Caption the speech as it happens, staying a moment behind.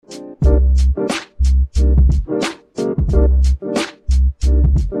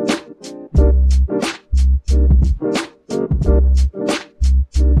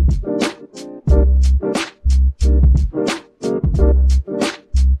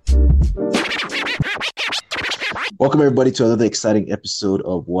Welcome everybody to another exciting episode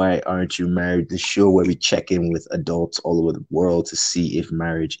of Why Aren't You Married? The show where we check in with adults all over the world to see if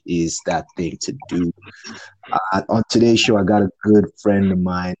marriage is that thing to do. On today's show, I got a good friend of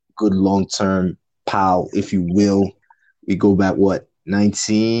mine, good long-term pal, if you will. We go back, what,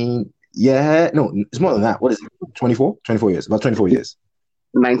 19? Yeah, no, it's more than that. What is it? 24? 24 years, about 24 years.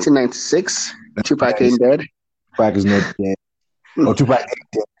 1996, Tupac Nice. ain't dead. Tupac is not dead. Or Tupac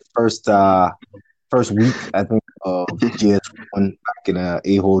ain't dead. First week, I think, of GS1 back in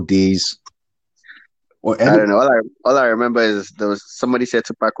a-hole days. Or I end of don't know. All I remember is there was somebody said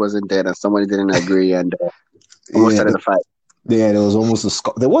Tupac wasn't dead, and somebody didn't agree, and almost yeah, started a fight. yeah, there was almost a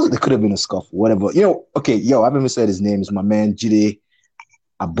scuff. There could have been a scuff, whatever. Okay, yo, I haven't even said his name. It's my man Jide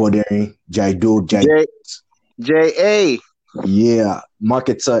Abodering Jide. J J A. Yeah,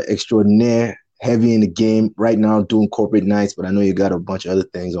 marketer extraordinaire, heavy in the game right now, doing corporate nights. But I know you got a bunch of other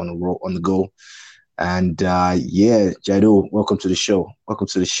things on the go. And yeah, Jaido, welcome to the show. Welcome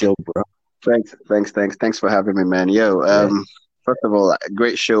to the show, bro. Thanks for having me, man. Yo, Yeah, first of all,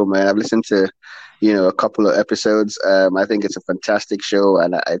 great show, man. I've listened to, a couple of episodes. I think it's a fantastic show,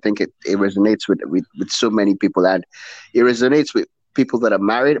 and I think it resonates with so many people, and it resonates with people that are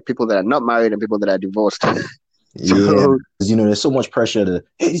married, people that are not married, and people that are divorced. yeah. So, 'Cause, there's so much pressure to,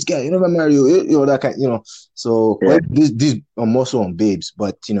 hey, this guy, you never marry you, that kind. So yeah. well, these are more so on babes,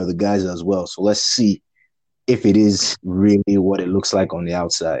 but the guys as well. So let's see if it is really what it looks like on the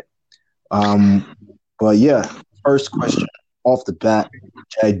outside. Um, but yeah, first question off the bat,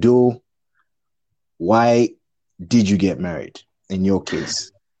 Jaido, why did you get married in your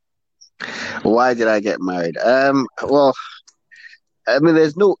case? Why did I get married? Well, I mean,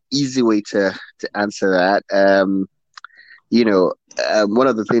 there's no easy way to answer that. You know, one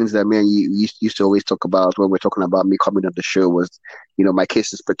of the things that me and you used to always talk about when we're talking about me coming on the show was, my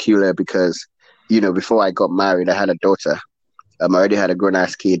case is peculiar because, before I got married, I had a daughter. I already had a grown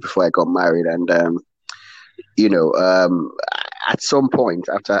ass kid before I got married, and you know, um, at some point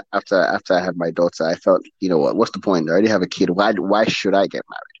after I had my daughter, I felt, what's the point? I already have a kid. Why should I get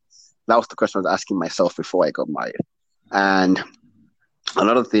married? That was the question I was asking myself before I got married. And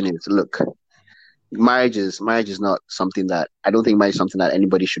another thing is, look, marriage is not something that I don't think marriage is something that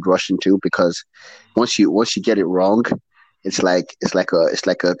anybody should rush into because once you get it wrong, it's like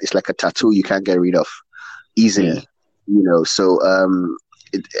a tattoo you can't get rid of Yeah, easily. So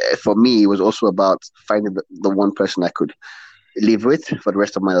for me, it was also about finding the one person I could live with for the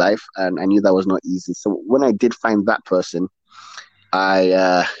rest of my life, and I knew that was not easy. So when I did find that person, I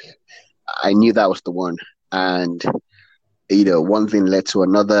uh, I knew that was the one, and one thing led to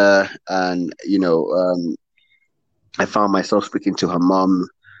another, and I found myself speaking to her mom.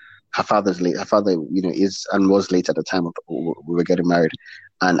 Her father's late. Her father, is and was late at the time of we were getting married,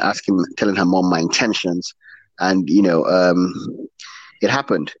 and telling her mom my intentions, and it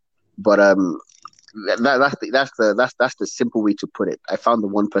happened. But that's the simple way to put it. I found the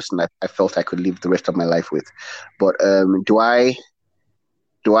one person I felt I could live the rest of my life with. But do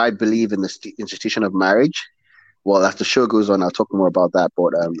I believe in the institution of marriage? Well, as the show goes on, I'll talk more about that.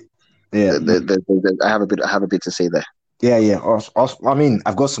 But yeah, I have a bit to say there. yeah. I mean,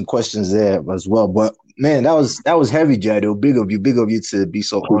 I've got some questions there as well, but man, that was heavy, Jaido. Big of you to be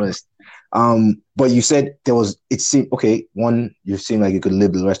so honest. But you said it seemed okay. One, you seemed like you could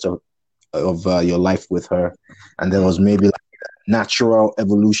live the rest of your life with her, and there was maybe like natural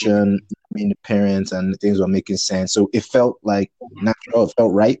evolution between the parents and things were making sense. So it felt like natural. It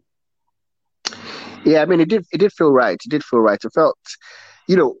felt right. Yeah, I mean, it did feel right. It did feel right. It felt,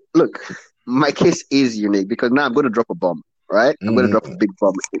 look, my case is unique because now I'm going to drop a bomb, right? I'm going to drop a Mm, big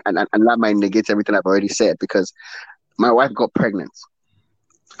bomb, and that might negate everything I've already said because my wife got pregnant.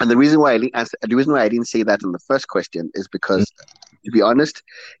 And the reason why I didn't say that in the first question is mm, because, to be honest,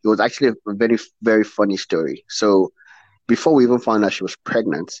 it was actually a very, very funny story. So before we even found out she was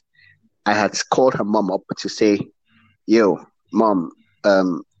pregnant, I had called her mom up to say, "Yo, mom,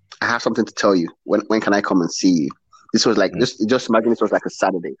 I have something to tell you. When can I come and see you?" This was like mm, just imagine this was like a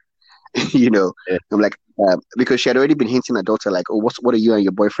Saturday, you know. yeah, I'm like, because she had already been hinting her daughter like, "Oh, what are you and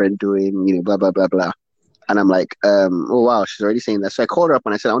your boyfriend doing?" Blah blah blah blah. And I'm like, oh wow, she's already saying that. So I called her up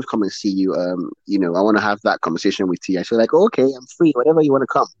and I said, I want to come and see you. I want to have that conversation with you. And she's like, oh, okay, I'm free, whatever you want to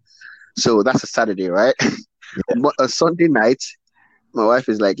come. So that's a Saturday, right? yeah. But a Sunday night, my wife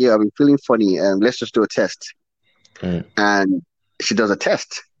is like, yeah, I've been feeling funny. Let's just do a test. Mm, And she does a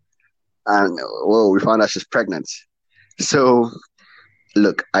test. And whoa, we found out she's pregnant. So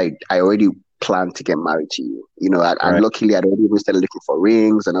look, I already planned to get married to you. And right. luckily I'd already even started looking for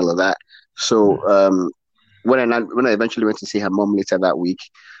rings and all of that. Mm, So when I eventually went to see her mom later that week,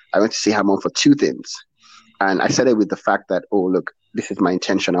 I went to see her mom for two things. And I said it with the fact that, oh, look, this is my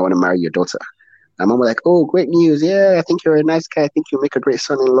intention. I want to marry your daughter. And mom was like, oh, great news. Yeah, I think you're a nice guy. I think you'll make a great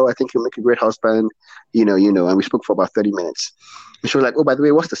son-in-law. I think you'll make a great husband. And we spoke for about 30 minutes. And she was like, oh, by the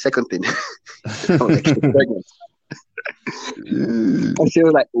way, what's the second thing? I was like, she's pregnant. And she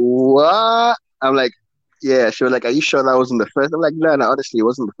was like, what? I'm like, yeah. She was like, are you sure that wasn't the first? I'm like, no, honestly, it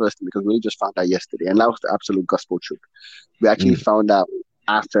wasn't the first thing because we just found out yesterday. And that was the absolute gospel truth. We actually found out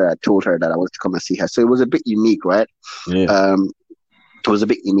after I told her that I wanted to come and see her. So it was a bit unique, right? Yeah. It was a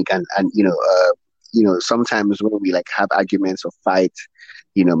bit unique. And sometimes when we like have arguments or fight,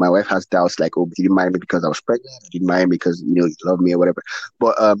 my wife has doubts like, oh, did you marry me because I was pregnant? Did you marry me because, you love me or whatever?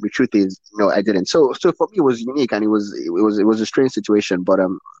 But the truth is, no, I didn't. So for me, it was unique and it was a strange situation. But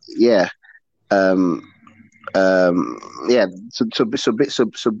yeah. Yeah.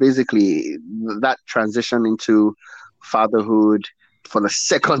 So basically, that transition into fatherhood for the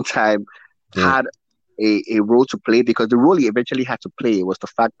second time had a role to play because the role he eventually had to play was the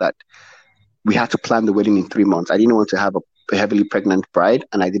fact that we had to plan the wedding in 3 months. I didn't want to have a heavily pregnant bride,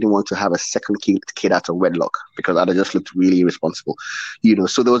 and I didn't want to have a second kid out of wedlock because that just looked really irresponsible.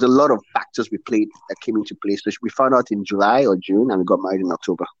 So there was a lot of factors we played that came into place. So we found out in July or June, and we got married in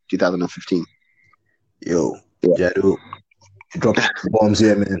October 2015. Yo, Jide, you dropped bombs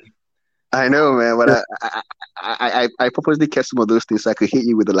here, man. I know, man, but I purposely kept some of those things so I could hit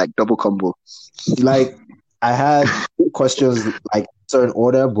you with a double combo. Like I had questions like certain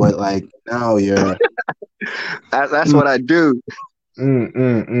order, but like now you're. That's what I do.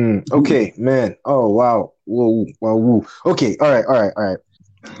 Okay, man. Oh wow. Whoa, wow, woo. Okay, all right.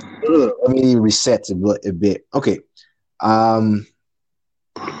 Let me reset a bit. Okay.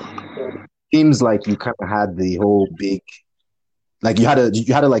 Seems like you kind of had the whole big, like you had a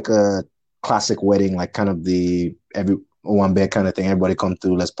like a classic wedding, like kind of the every one bed kind of thing. Everybody come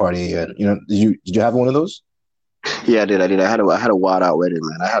through, let's party, and did you have one of those? Yeah, I did. I had a wild out wedding,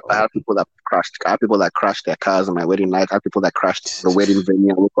 man. I had people that crashed. I had people that crashed their cars on my wedding night. I had people that crashed the wedding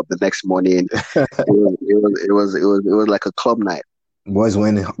venue. I woke up the next morning. It was like a club night. Boys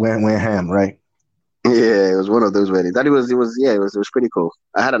went ham, right? Yeah, it was one of those weddings. That it was pretty cool.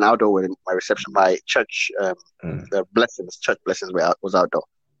 I had an outdoor wedding. My reception, my church, the church blessings was outdoor.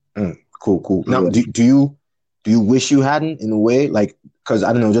 Cool. Now, do you wish you hadn't in a way, like because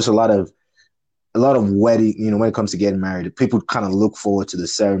I don't know, just a lot of wedding, when it comes to getting married, people kind of look forward to the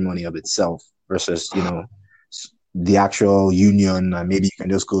ceremony of itself versus the actual union. Maybe you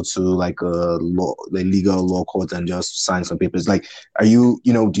can just go to like a legal law court and just sign some papers. Like, are you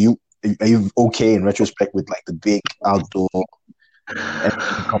okay in retrospect with like the big outdoor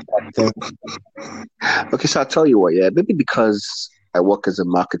thing? Okay, so I'll tell you what, yeah, maybe because I work as a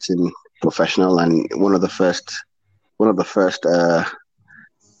marketing professional and one of the first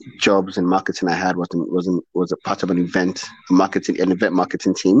jobs in marketing I had was a part of an event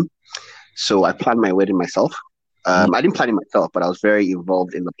marketing team. So I planned my wedding myself. I didn't plan it myself, but I was very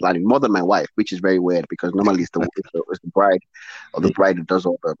involved in the planning, more than my wife, which is very weird because normally it's the bride or the bride who does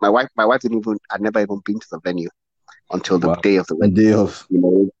all the. My wife had never even been to the venue until the day of the wedding. The day of.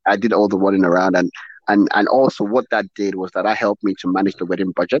 I did all the running around and also what that did was that helped me to manage the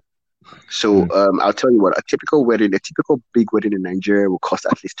wedding budget. So I'll tell you what, a typical big wedding in Nigeria will cost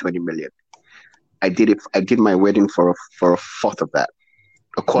at least 20 million. I did my wedding for a fourth of that,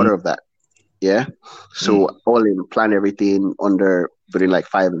 a quarter of that. Yeah. So all in, plan everything under between like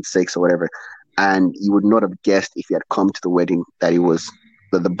 5 and 6 or whatever. And you would not have guessed if you had come to the wedding that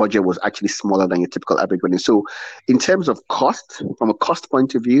the budget was actually smaller than your typical average wedding. So in terms of cost, from a cost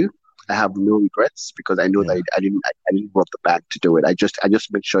point of view, I have no regrets because I know that I didn't rob the bank to do it. I just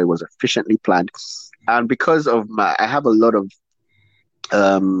made sure it was efficiently planned. And because of I have a lot of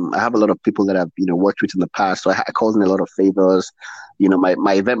people that I've worked with in the past, so I called in a lot of favors.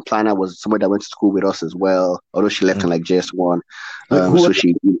 My event planner was someone that went to school with us as well, although she left in like JS1. So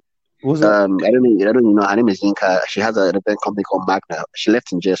she, I don't know. Her name is Yinka. She has an event company called Magna. She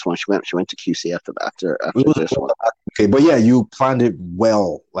left in JS1. She went to QC after JS1. Okay, but yeah, you planned it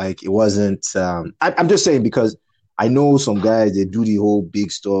well. Like it wasn't. I'm just saying because I know some guys, they do the whole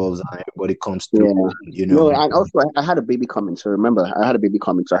big stuff and everybody comes through. Yeah. No, and also I had a baby coming. So remember, I had a baby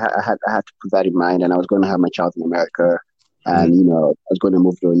coming. So I had to put that in mind, and I was going to have my child in America, and I was going to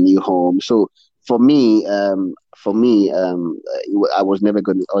move to a new home. So for me, I was never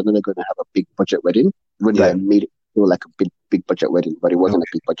going to have a big budget wedding. Even though I made it feel like a big budget wedding, but it wasn't a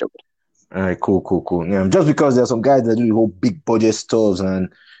big budget wedding. All right, cool. Yeah, just because there's some guys that do the whole big budget stuff and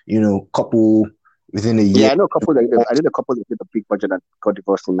couple within a year. Yeah, I know a couple I did a couple that did a big budget that got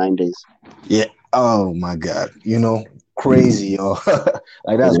divorced in 9 days. Yeah. Oh my God. Crazy.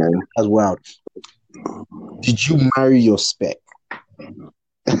 Like that's wild. Did you marry your spec?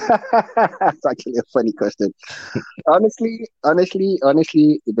 That's actually a funny question. Honestly,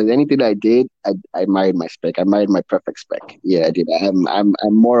 if there's anything I did, I married my spec. I married my perfect spec. Yeah, I did. I'm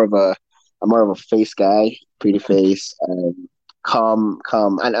more of a face guy, pretty face, calm,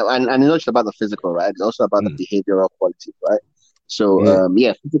 and it's not just about the physical, right? It's also about the Mm, behavioral qualities, right? So, yeah,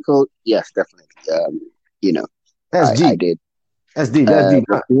 yeah, physical, yes, definitely. You know, that's I deep. did. That's deep. That's deep.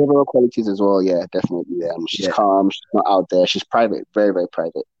 But behavioral qualities as well, yeah, definitely. She's Yeah. calm. She's not out there. She's private, very, very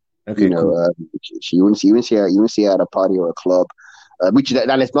private. You Okay. know, Cool. you wouldn't see her at a party or a club, which that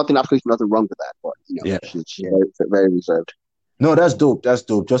there's nothing, absolutely nothing wrong with that. But Yeah. she's very, very reserved. No, that's dope. That's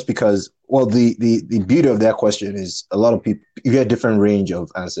dope. Just because, well, the beauty of that question is a lot of people you get a different range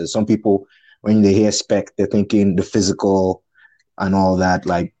of answers. Some people, when they hear spec, they're thinking the physical and all that,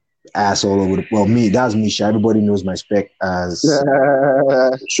 like ass all over. Well, me, that's me. Everybody knows my spec as Yeah,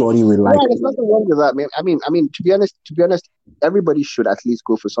 shorty with like, there's nothing wrong with that, man. To be honest, everybody should at least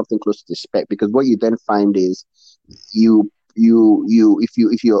go for something close to the spec because what you then find is if you're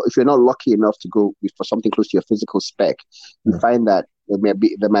not lucky enough to go for something close to your physical spec, you find that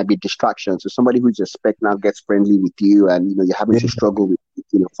there might be distractions. So somebody who's your spec now gets friendly with you, and you're having to yeah, struggle with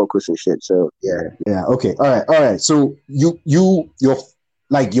focus and shit. So yeah, yeah. Okay, all right. So your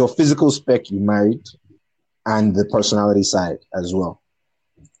like your physical spec you married and the personality side as well.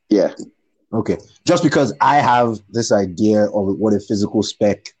 yeah. Okay, just because I have this idea of what a physical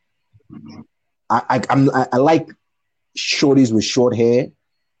spec, I like shorties with short hair,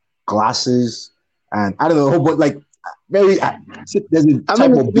 glasses, and I don't know, but like very there's a I mean,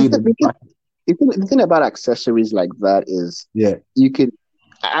 type of babe. the thing about accessories like that is Yeah. you can,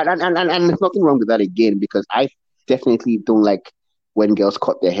 and there's nothing wrong with that again because I definitely don't like when girls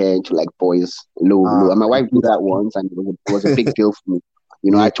cut their hair into like boys low. And my I wife do did that once, and it was a big deal for me.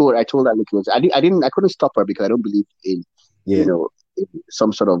 yeah, I told her, look, it was, I couldn't stop her because I don't believe in, you yeah, know, in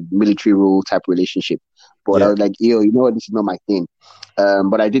some sort of military rule type relationship. But I yeah. was like, yo, you know what, this is not my thing.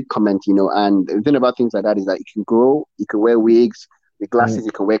 But I did comment, and the thing about things like that is that you can grow, you can wear wigs, with Mm, glasses,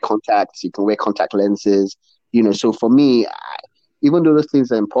 you can wear contacts, you can wear contact lenses. So for me, even though those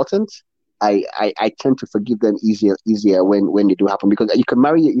things are important, I tend to forgive them easier when they do happen because you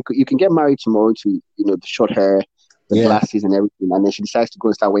can get married tomorrow to the short hair, the yeah. glasses and everything, and then she decides to go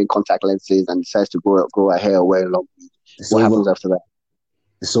and start wearing contact lenses and decides to grow her hair or wear long. It's What over. happens after that?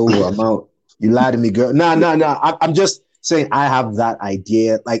 It's over. I'm out. You lied to me, girl. Nah. I'm just saying I have that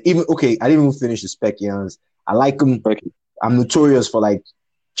idea. Like even okay, I didn't even finish the spec yans. I like them. Okay. I'm notorious for like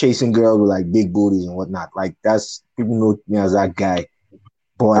chasing girls with like big booties and whatnot. Like that's people know me as that guy.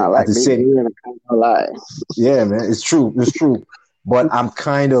 I But at like the big same, hair and I can't lie. yeah, man, it's true. It's true. But I'm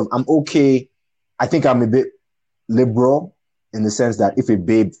okay. I think I'm a bit liberal in the sense that if a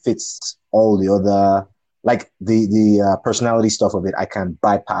babe fits all the other, like the personality stuff of it, I can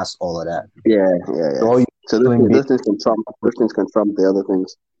bypass all of that. Yeah. So all you So sling babe, those things can trump the other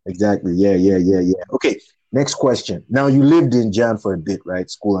things. exactly. Yeah. Okay. Next question. Now you lived in Jan for a bit, right?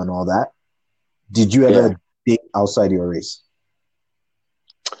 School and all that. Did you Yeah. ever date outside your race?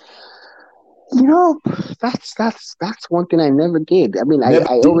 You know, that's one thing I never did. I mean, Never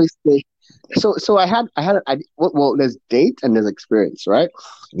I did. always say so well, there's date and there's experience, right?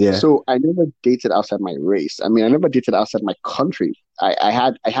 Yeah. So I never dated outside my race. I mean, I never dated outside my country. I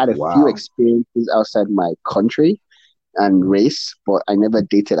had a few Wow. experiences outside my country and race, but I never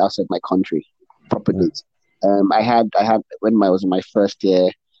dated outside my country. Proper Mm. dates. I had when I was in my first year,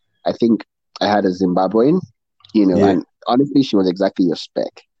 I think I had a Zimbabwean, Yeah. and honestly, she was exactly your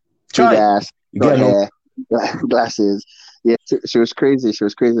spec. Big Try. ass, You short get no. hair, glasses. Yeah, she was crazy. She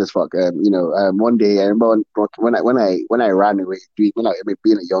was crazy as fuck. One day I remember when I ran away, being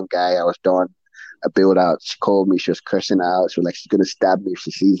a young guy, I was done a build out. She called me. She was cursing out. She was like, she's gonna stab me if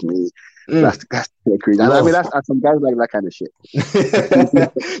she sees me. Mm. That's crazy. I mean, Love. that's some guys like that kind of shit.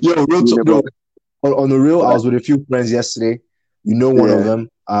 Yo, real You know, yo, but on the real, I but was with a few friends yesterday. You know one of yeah, them.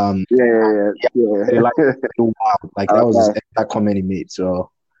 They like yeah. wow. Like that was his Okay. exact comment he made.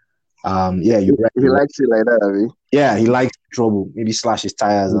 So yeah, you're right. He You're right. likes it like that, I mean. Yeah, he likes trouble. Maybe slash his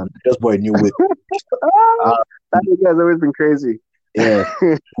tires and just bought a new whip. Ah, Um, that nigga has always been crazy. yeah,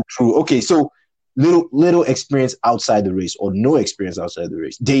 true. Okay, so little experience outside the race or no experience outside the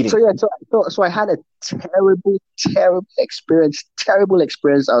race. So Dating. yeah, so I had a terrible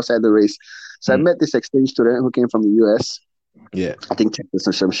experience outside the race. So I Mm, met this exchange student who came from the US. yeah. I think Texas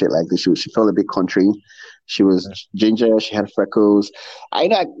or some shit like this. She felt a bit country. She was ginger. She had freckles. We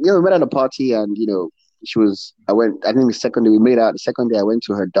met at a party, and she was. I went. I think the second day we made out. The second day I went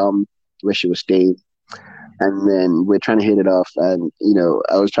to her dorm where she was staying, and then we're trying to hit it off. And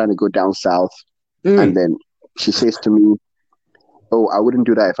I was trying to go down south. And Mm. then she says to me, "Oh, I wouldn't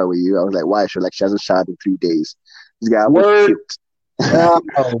do that if I were you." I was like, "Why?" She was like, "She hasn't showered in 3 days." This guy almost Word. puked.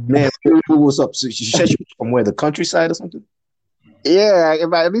 Oh man, what's up? So she said she was from where, the countryside or something? Yeah,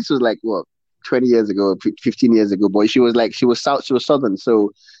 but this was like what 20 years ago, 15 years ago. But she was like, she was southern.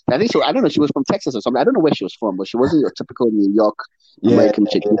 So I think so. I don't know. She was from Texas or something. I don't know where she was from, but she wasn't your typical New York Yeah, American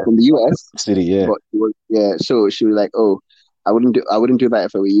chick. She was yeah. from the US, City, yeah. but she was, yeah. So she was like, "Oh, I wouldn't do that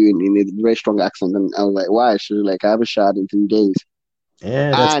if I were you," in a very strong accent. And I was like, "Why?" She was like, "I haven't showered in 3 days."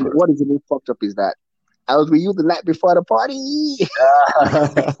 Yeah, that's And good. what is even fucked up is that I was with you the night before the party.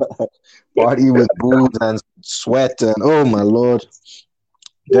 Party with booze and sweat and oh my lord.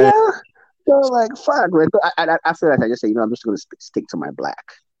 Damn. Yeah. So like, fuck, man. So after that, I just say, I'm just going to stick to my black.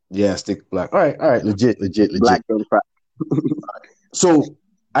 Yeah, stick black. All right. Legit, legit, legit. Black don't crack. So,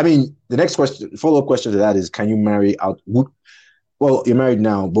 I mean, the next question, follow-up question to that is, can you marry out? Well, you're married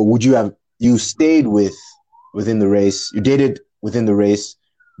now, but would you stayed within the race? You dated within the race, So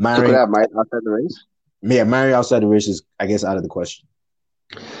could marrying, I have married outside the race? yeah, marrying outside the race is, I guess, out of the question.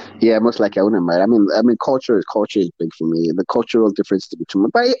 Yeah, most likely I wouldn't marry. I mean, culture is big for me. The cultural difference between,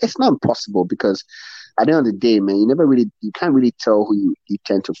 but it's not impossible because at the end of the day, man, you can't really tell who you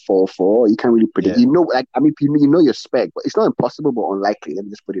tend to fall for. You can't really predict. Yeah. Like, I mean, you know your spec, but it's not impossible, but unlikely. Let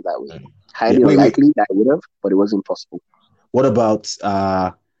me just put it that way. Yeah. Highly Wait. unlikely that I would have, but it wasn't impossible. What about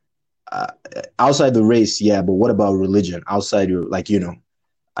uh outside the race? Yeah, but what about religion? Outside your, like,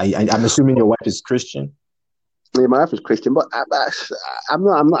 I'm assuming your wife is Christian. Yeah, my wife is Christian, but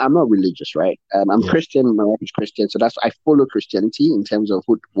I'm not religious, right? I'm Yeah. Christian. My wife is Christian, so that's I follow Christianity in terms of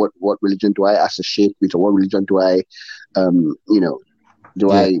what religion do I associate with, or what religion do I, um, you know, do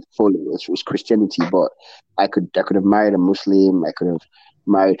Yeah. I follow? It's Christianity, but I could have married a Muslim. I could have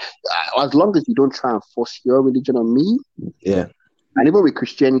married, as long as you don't try and force your religion on me. Yeah. And even with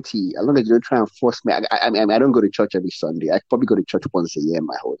Christianity, as long as you don't try and force me, I don't go to church every Sunday. I probably go to church once a year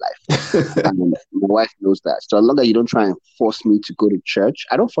my whole life. And my wife knows that. So as long as you don't try and force me to go to church,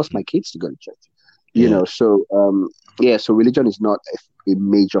 I don't force my kids to go to church. Yeah. So yeah, so religion is not a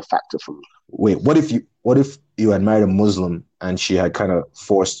major factor for me. Wait, what if you had married a Muslim and she had kind of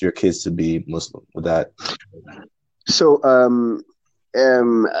forced your kids to be Muslim? Would that? So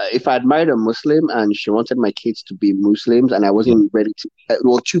if I'd married a Muslim and she wanted my kids to be Muslims and I Yeah. wasn't ready to,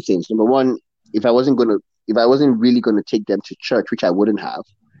 well, two things. Number one, if I wasn't really gonna take them to church, which I wouldn't have,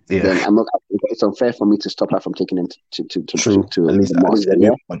 Yeah. then I'm not. It's unfair for me to stop her from taking them True. to At least the at mosque. least that'd be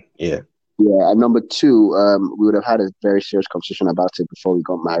Yeah, one. Yeah. yeah. And number two, we would have had a very serious conversation about it before we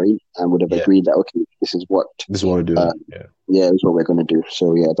got married, and would have Yeah. agreed that okay, this is what, This is what we're uh, doing. Yeah. yeah, this is what we're gonna do.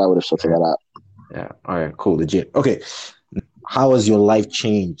 So yeah, that would have sorted that out. Yeah. All right. Cool. Legit. Okay. How has your life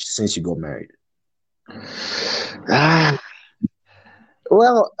changed since you got married? Ah,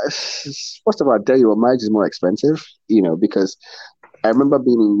 well, first of all, I'll tell you what, marriage is more expensive, because I remember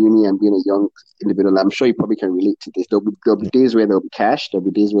being in uni and being a young individual. I'm sure you probably can relate to this. There'll be days where there'll be cash. There'll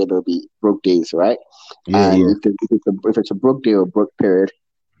be days where there'll be broke days, right? Yeah. And Yeah. if it's a broke day or broke period,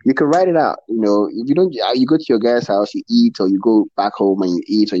 you can write it out. If you don't, you go to your guy's house, you eat, or you go back home and you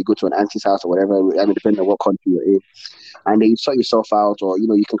eat, or you go to an auntie's house or whatever. I mean, depending on what country you're in, and then you sort yourself out, or you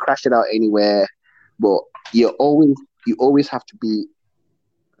can crash it out anywhere. But you always have to be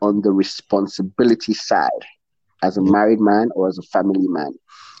on the responsibility side as a Yeah. married man or as a family man.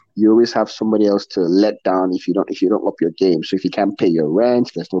 You always have somebody else to let down if you don't up your game. So if you can't pay your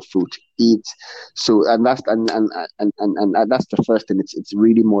rent, there's no food to eat. So and that's the first thing. It's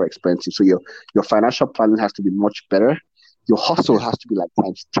really more expensive. So your financial planning has to be much better. Your hustle has to be like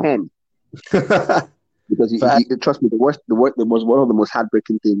times 10. Because Fact. trust me, one of the most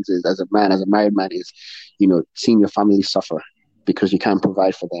heartbreaking things is as a man, as a married man, is seeing your family suffer because you can't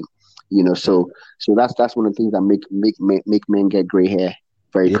provide for them. So that's one of the things that make men get gray hair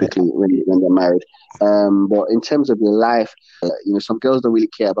very Yeah. quickly when they're married. But in terms of your life, some girls don't really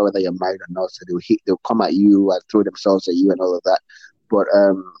care about whether you're married or not, so they'll come at you and throw themselves at you and all of that. But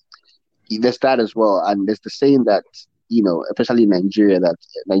there's that as well, and there's the saying that especially in Nigeria, that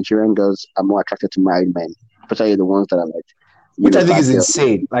Nigerian girls are more attracted to married men, especially the ones that are like Which I think bad is girls.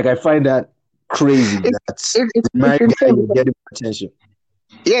 insane. Like I find that crazy It's that it's married guy insane will because get attention.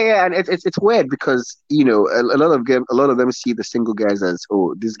 yeah, and it's weird because a lot of them see the single guys as,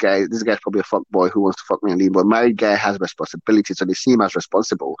 oh, this guy's probably a fuck boy who wants to fuck me and leave, but married guy has responsibility, so they see him as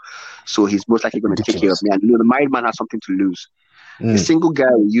responsible, so he's most likely going to take care of Ridiculous. me. And the married man has something to lose. The Mm. single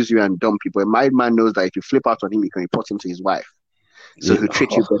guy will use you and dump you, but a married man knows that if you flip out on him, you can report him to his wife, so Yeah. he'll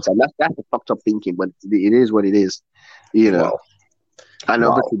treat you better. And that's the fucked up thinking, but it is what it is, you know. Wow. And Wow.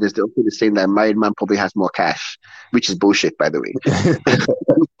 obviously, there's also the saying that a married man probably has more cash, which is bullshit, by the way.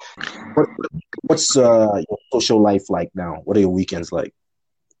 But What's your social life like now? What are your weekends like?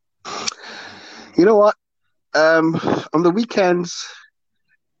 You know what? On the weekends,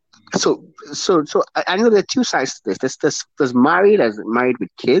 I know there are two sides to this. There's married as married with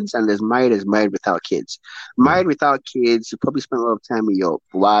kids, and there's married as married without kids. Mm. Married without kids, you probably spend a lot of time with your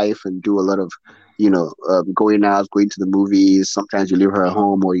wife and do a lot of, going out, going to the movies. Sometimes you leave her at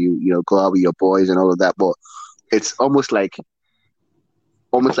home, or you go out with your boys and all of that. But it's almost like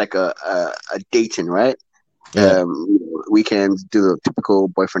a dating, right? Yeah, Weekends do the typical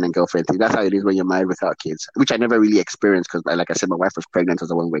boyfriend and girlfriend thing. That's how it is when you're married without kids, which I never really experienced because, like I said, my wife was pregnant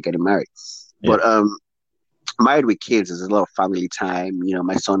as when we were getting married. yeah, But married with kids is a lot of family time.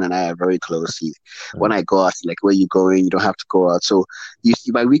 My son and I are very close. When mm, I go out, like, where you going? You don't have to go out. So you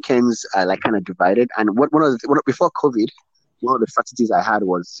see, my weekends are like kind of divided. And before COVID, one of the strategies I had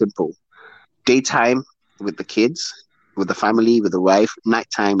was simple: daytime with the kids, with the family, with the wife,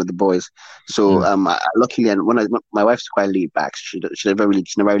 nighttime with the boys. So mm, luckily, and my wife's quite laid back. She never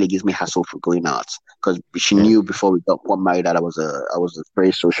really gives me hassle for going out because she yeah, knew before we got married that I was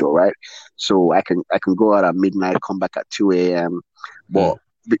very social, right? So I can go out at midnight, come back at 2 a.m. But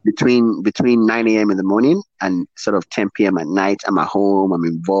mm, between 9 a.m. in the morning and sort of 10 p.m. at night, I'm at home, I'm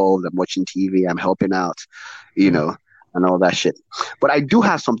involved, I'm watching TV, I'm helping out, you mm. know, and all that shit. But I do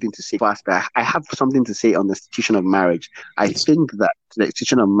have something to say first. I have something to say on the institution of marriage. I Please. think that the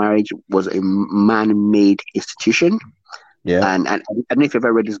institution of marriage was a man-made institution. Yeah, And I don't know if you've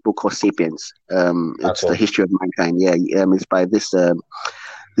ever read this book called *Sapiens*. at It's the all. history of mankind. Yeah, it's by this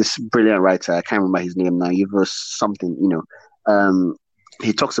brilliant writer. I can't remember his name now. He was something,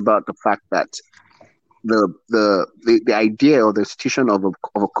 he talks about the fact that the idea or the institution of a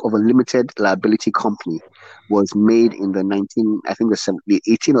limited liability company was made in the 19 I think the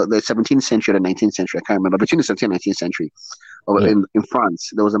 18 or the 17th century or the 19th century. I can't remember, between the 17th and 19th century, or Yeah, in France.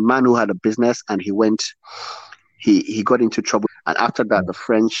 There was a man who had a business, and he got into trouble, and after that mm, the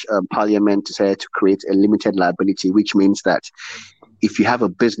French parliament decided to create a limited liability, which means that if you have a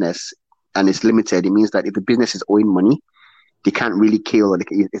business and it's limited, it means that if the business is owing money, they can't really kill, or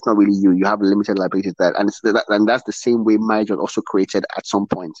it's not really you. You have a limited liability to that, and that's the same way marriage was also created at some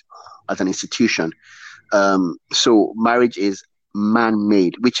point as an institution. So marriage is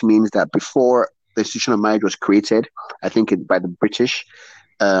man-made, which means that before the institution of marriage was created, I think by the British,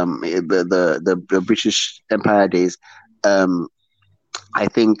 the British Empire days, um, I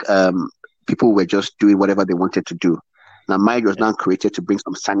think people were just doing whatever they wanted to do. Now marriage was yeah, now created to bring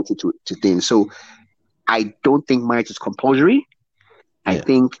some sanity to things. So I don't think marriage is compulsory. I yeah.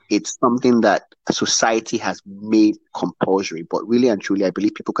 think it's something that society has made compulsory, but really and truly, I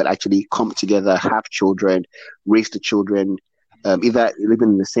believe people could actually come together, have children, raise the children, either living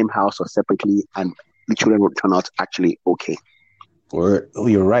in the same house or separately, and the children will turn out actually okay. Oh,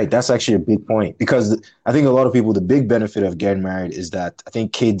 you're right. That's actually a big point because I think a lot of people, the big benefit of getting married is that I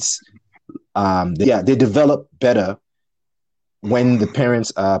think kids, they develop better when the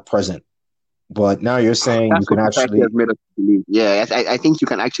parents are present. But now you're saying you That's can what society has actually, made us believe. Yeah, I think you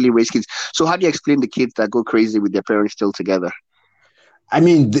can actually raise kids. So, how do you explain the kids that go crazy with their parents still together? I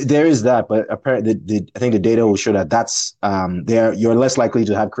mean, there is that, but apparently, I think the data will show that there you're less likely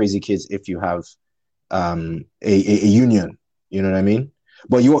to have crazy kids if you have a union. You know what I mean?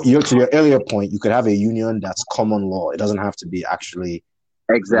 But you're to your earlier point, you could have a union that's common law. It doesn't have to be actually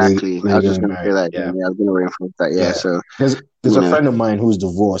Exactly. I was just legally going to say married. that. Yeah, Yeah, I was going to reinforce that. Yeah. yeah. So, There's you a know, friend of mine who's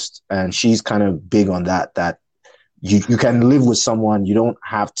divorced, and she's kind of big on that. That you can live with someone. You don't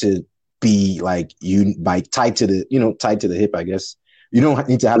have to be like you by tied to the hip, I guess. You don't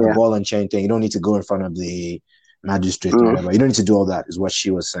need to have the yeah. ball and chain thing. You don't need to go in front of the magistrate or Mm. whatever. You don't need to do all that, is what she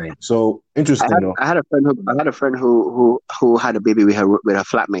was saying. So interesting though. I had a friend who had a baby with her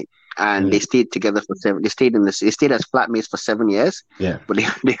flatmate, and they Mm, stayed together for seven. They stayed as flatmates for 7 years, yeah. but they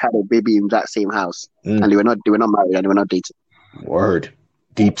had a baby in that same house, and Mm, they were not married, and they were not dating. word.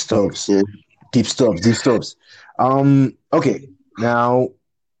 Deep stoves. Yeah. Deep stoves. Deep stoves. Okay. Now,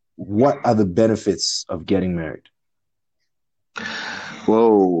 what are the benefits of getting married?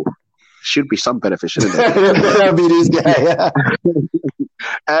 Whoa, should be some benefit, shouldn't there? It better be this guy.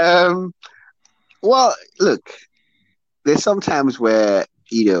 um. Well, look, there's sometimes where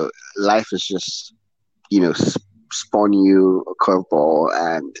life is just spawn you a curveball,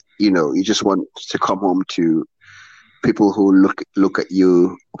 and you just want to come home to people who look at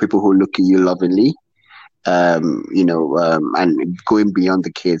you, people who look at you lovingly, and going beyond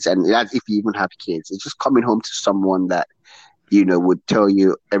the kids. And that, if you even have kids, it's just coming home to someone that would tell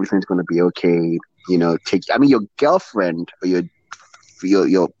you everything's going to be okay. I mean, your girlfriend or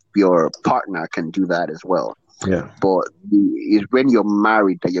your partner can do that as well. Yeah. But it's when you're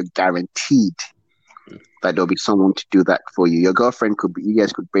married that you're guaranteed. that there'll be someone to do that for you. Your girlfriend could be, you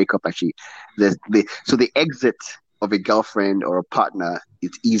guys could break up actually. So the exit of a girlfriend or a partner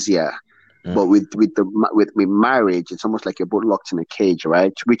is easier. Mm. But with marriage, it's almost like you're both locked in a cage,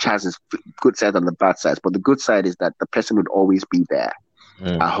 right? Which has its good side and the bad sides. But the good side is that the person would always be there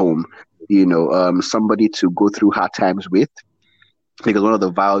Mm. at home. Somebody to go through hard times with, because one of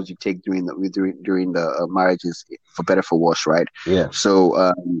the vows you take during the marriage is for better for worse, right? Yeah. So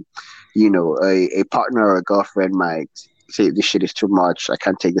a partner or a girlfriend might say this shit is too much, I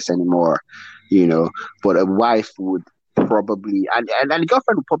can't take this anymore, but a wife would probably, and the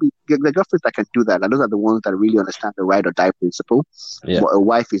girlfriend would probably, the girlfriends that can do that, and those are the ones that really understand the ride or die principle. Yeah. But a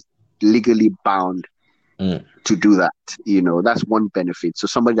wife is legally bound Mm. to do that. That's one benefit. So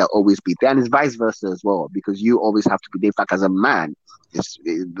somebody that always be there, and it's vice versa as well, because you always have to be there. In fact, as a man, it's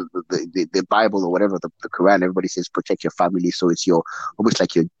the Bible or whatever, the Quran, everybody says protect your family. So it's almost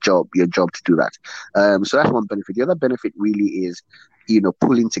like your job to do that. So that's one benefit. The other benefit really is,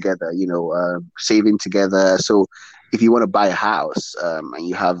 pulling together, saving together. So if you want to buy a house, and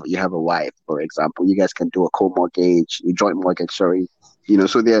you have a wife, for example, you guys can do a co-mortgage, joint mortgage, sorry.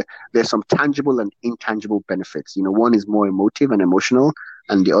 So there's some tangible and intangible benefits. One is more emotive and emotional,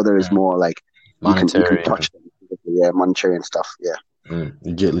 and the other is Mm. more like you can Monetary. touch them, yeah, monetary and stuff. Yeah.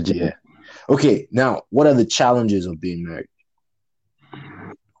 Legit. Yeah. Okay. Now, what are the challenges of being married?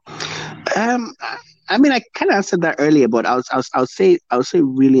 Um, I mean, I kind of answered that earlier, but I would say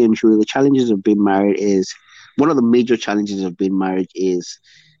really and truly, the challenges of being married is one of the major challenges of being married is,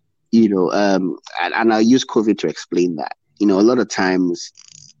 and I'll use COVID to explain that. A lot of times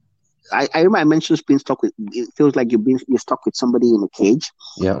I remember I mentioned being stuck with. It feels like you're stuck with somebody in a cage.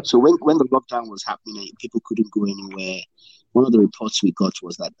 Yeah. So when the lockdown was happening and people couldn't go anywhere, one of the reports we got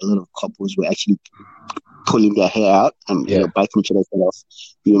was that a lot of couples were actually pulling their hair out and Yeah. biting each other's head off.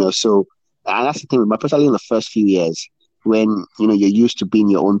 So and that's the thing. But especially in the first few years, when you're used to being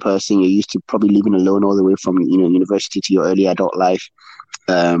your own person, you're used to probably living alone all the way from university to your early adult life.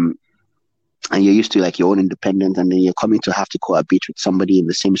 Um, and you're used to like your own independence, and then you're coming to have to cohabit with somebody in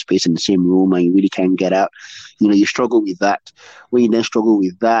the same space in the same room, and you really can't get out. You struggle with that. When you then struggle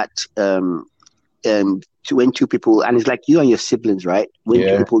with that, when two people, and it's like you and your siblings, right? When two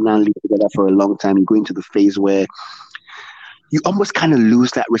Yeah. people now live together for a long time, you go into the phase where you almost kind of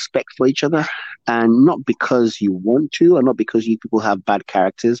lose that respect for each other, and not because you want to, or not because you people have bad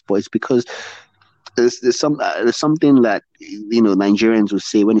characters, but it's because there's something that Nigerians would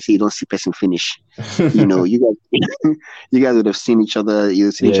say when they say you don't see person finish. You guys you guys would have seen each other.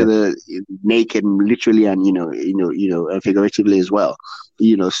 You've seen each Yeah. other naked, literally, and figuratively as well.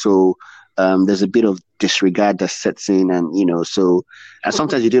 So there's a bit of disregard that sets in, and and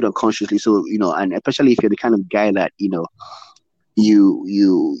sometimes you do it unconsciously. So and especially if you're the kind of guy that you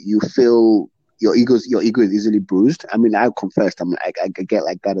feel your ego is easily bruised. I mean, I'll confess, I get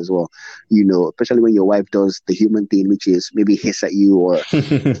like that as well. Especially when your wife does the human thing, which is maybe hiss at you or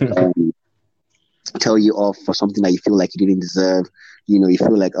um, tell you off for something that you feel like you didn't deserve. You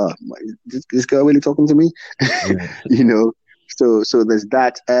feel like, oh, this girl really talking to me. Yeah. you know. So there's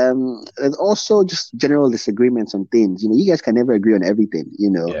that. There's also just general disagreements on things. You guys can never agree on everything.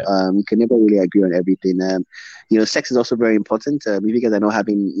 Yeah. You can never really agree on everything. Sex is also very important. If you guys are not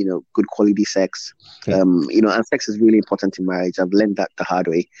having, good quality sex, and sex is really important in marriage. I've learned that the hard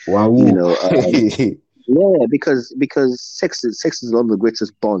way. Wow. Yeah, because sex is one of the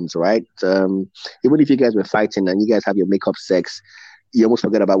greatest bonds, right? Even if you guys were fighting and you guys have your makeup sex, you almost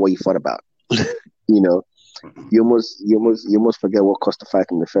forget about what you fought about. you know, you almost forget what caused the fight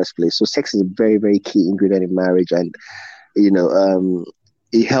in the first place. So sex is a very, very key ingredient in marriage, and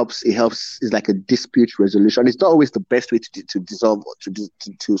it helps. It's like a dispute resolution. It's not always the best way to dissolve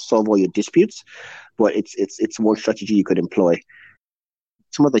to solve all your disputes, but it's one strategy you could employ.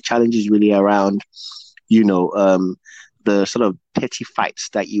 Some of the challenges really around the sort of petty fights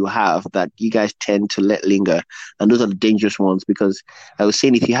that you have that you guys tend to let linger, and those are the dangerous ones, because I was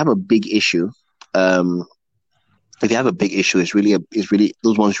saying if you have a big issue, um, it's really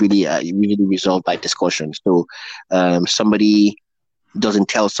those ones really usually resolved by discussion. So, somebody doesn't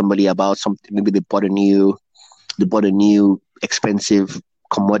tell somebody about something. Maybe they bought a new expensive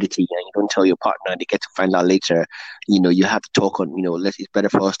commodity, and you don't tell your partner. They get to find out later. You have to talk on. It's better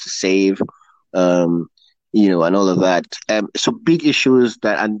for us to save. Um, and all of that. So big issues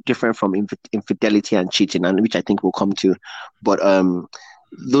that are different from infidelity and cheating, and which I think we'll come to. But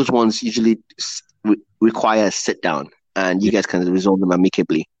those ones usually require a sit down, and you Yeah. guys can resolve them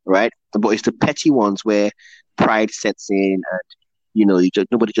amicably, right? But it's the petty ones where pride sets in, and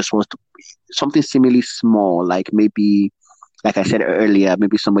nobody just wants to something seemingly small, like maybe, like I said earlier,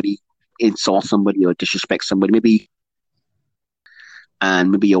 maybe somebody insult somebody or disrespect somebody, maybe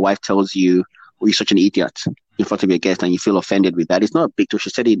your wife tells you, "Oh, you're such an idiot," in front of your guest, and you feel offended with that. It's not a big deal. She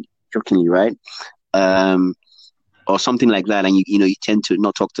said it jokingly, right? Um, or something like that, and you tend to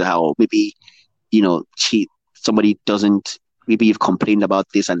not talk to her, or maybe somebody doesn't. Maybe you've complained about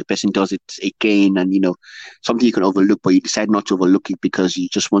this, and the person does it again, and something you can overlook, but you decide not to overlook it because you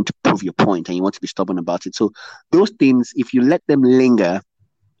just want to prove your point and you want to be stubborn about it. So those things, if you let them linger,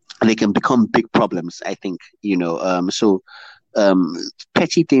 they can become big problems. I think so.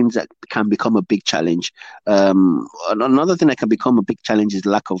 Petty things that can become a big challenge. Another thing that can become a big challenge is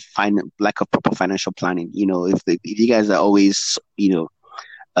lack of proper financial planning. If you guys are always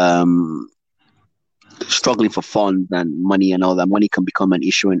um, struggling for funds and money and all that, money can become an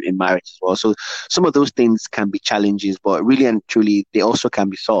issue in marriage as well. So some of those things can be challenges, but really and truly, they also can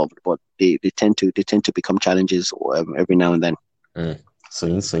be solved. But they tend to become challenges every now and then.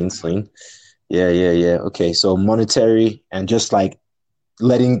 Swing. Yeah. Okay, so monetary and just like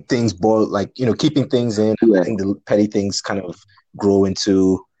letting things boil, like keeping things in, letting the petty things kind of grow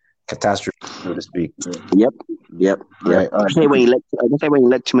into catastrophe, so to speak. Yep. Right. I say when you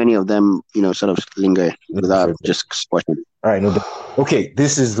let too many of them, sort of linger without just squashing. All right. Okay,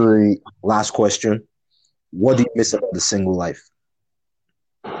 this is the last question. What do you miss about the single life?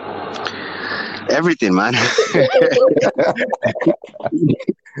 Everything, man.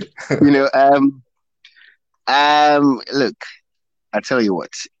 Look, I tell you what,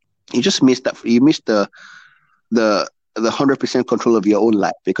 you just missed that. You missed the 100% control of your own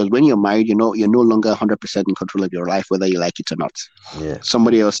life, because when you're married, you're no longer 100% in control of your life, whether you like it or not. Yeah.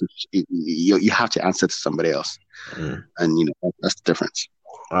 Somebody else, you have to answer to somebody else, and that's the difference.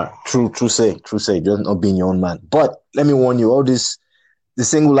 True say. Just not being your own man. But let me warn you, the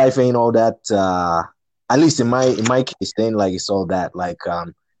single life ain't all that. At least in my case, it ain't like it's all that. Like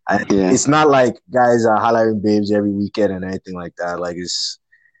it's not like guys are hollering babes every weekend and anything like that. Like it's.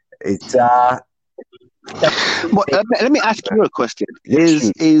 But let me ask you a question: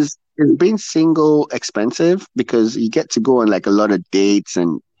 Is being single expensive? Because you get to go on like a lot of dates,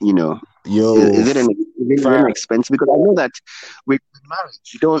 and is it an expense? Because I know that with marriage,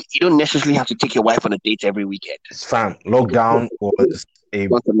 you don't necessarily have to take your wife on a date every weekend. It's fine. Lockdown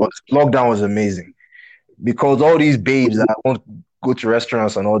was amazing, because all these babes that won't go to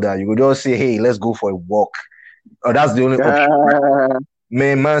restaurants and all that, you could just say, "Hey, let's go for a walk." Oh, that's the only option.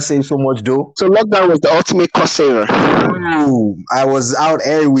 Man saved so much dough. So lockdown was the ultimate cost saver. I was out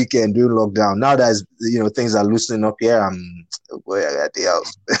every weekend during lockdown. Now that things are loosening up here, I'm at the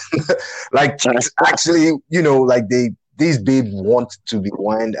house. Like actually, like these babes want to be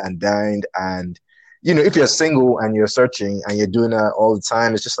wined and dined, and if you're single and you're searching and you're doing that all the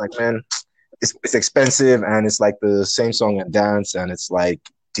time, it's just like, man, it's expensive, and it's like the same song and dance, and it's like,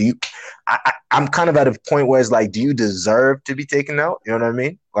 I'm kind of at a point where it's like, do you deserve to be taken out? You know what I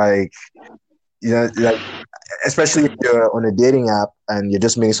mean? Like, like, especially if you're on a dating app and you're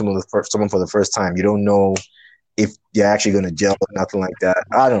just meeting someone for the first time, you don't know if you're actually going to gel or nothing like that.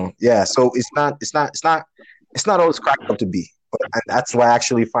 I don't know. Yeah. So it's not always cracked up to be, and that's why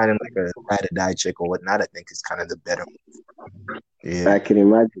actually finding like a ride or die chick or whatnot, I think is kind of the better. Yeah, I can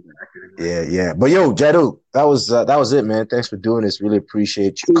imagine. Yeah. But yo, Jide, that was it, man. Thanks for doing this. Really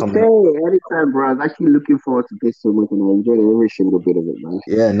appreciate you coming. Anytime, bro. I was actually looking forward to this so much, and I enjoyed every single bit of it, man.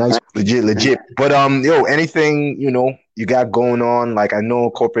 Yeah, nice, legit. But anything you got going on? Like, I know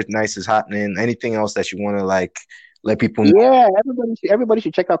corporate nights is happening. Anything else that you want to like let people know? Yeah, everybody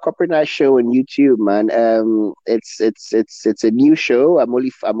should check out Corporate Night Show on YouTube, man. It's a new show. I'm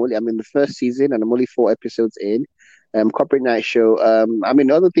in the first season, and I'm only 4 episodes in. Corporate Night Show.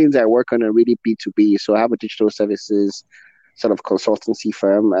 Other things I work on are really B2B. So I have a digital services sort of consultancy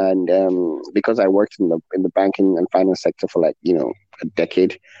firm, and because I worked in the banking and finance sector for like a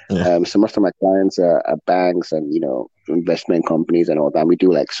decade, so most of my clients are banks and investment companies and all that. We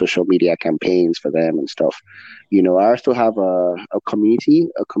do like social media campaigns for them and stuff. I also have a community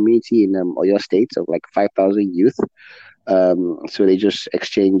in Oyo State of like 5,000 youth. So they just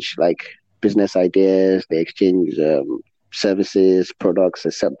exchange like business ideas, they exchange services, products,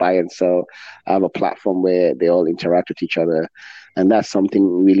 except buy and sell. I have a platform where they all interact with each other, and that's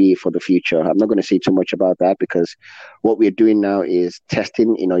something really for the future. I'm not going to say too much about that, because what we're doing now is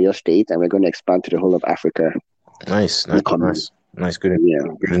testing in Oyo State, and we're going to expand to the whole of Africa. Nice. Good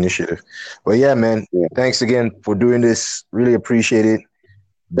initiative. Well, yeah, man. Thanks again for doing this. Really appreciate it.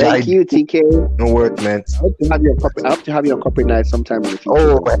 Thank you, TK. No work, man. I hope to have you on Corporate Night sometime in the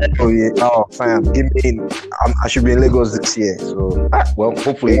future. Oh yeah. Oh, fam. I should be in Lagos this year. So,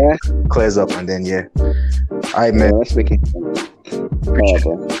 hopefully it clears up, and then, yeah. All right, man. Let's make it. All right,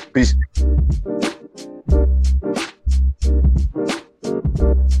 bro. Peace.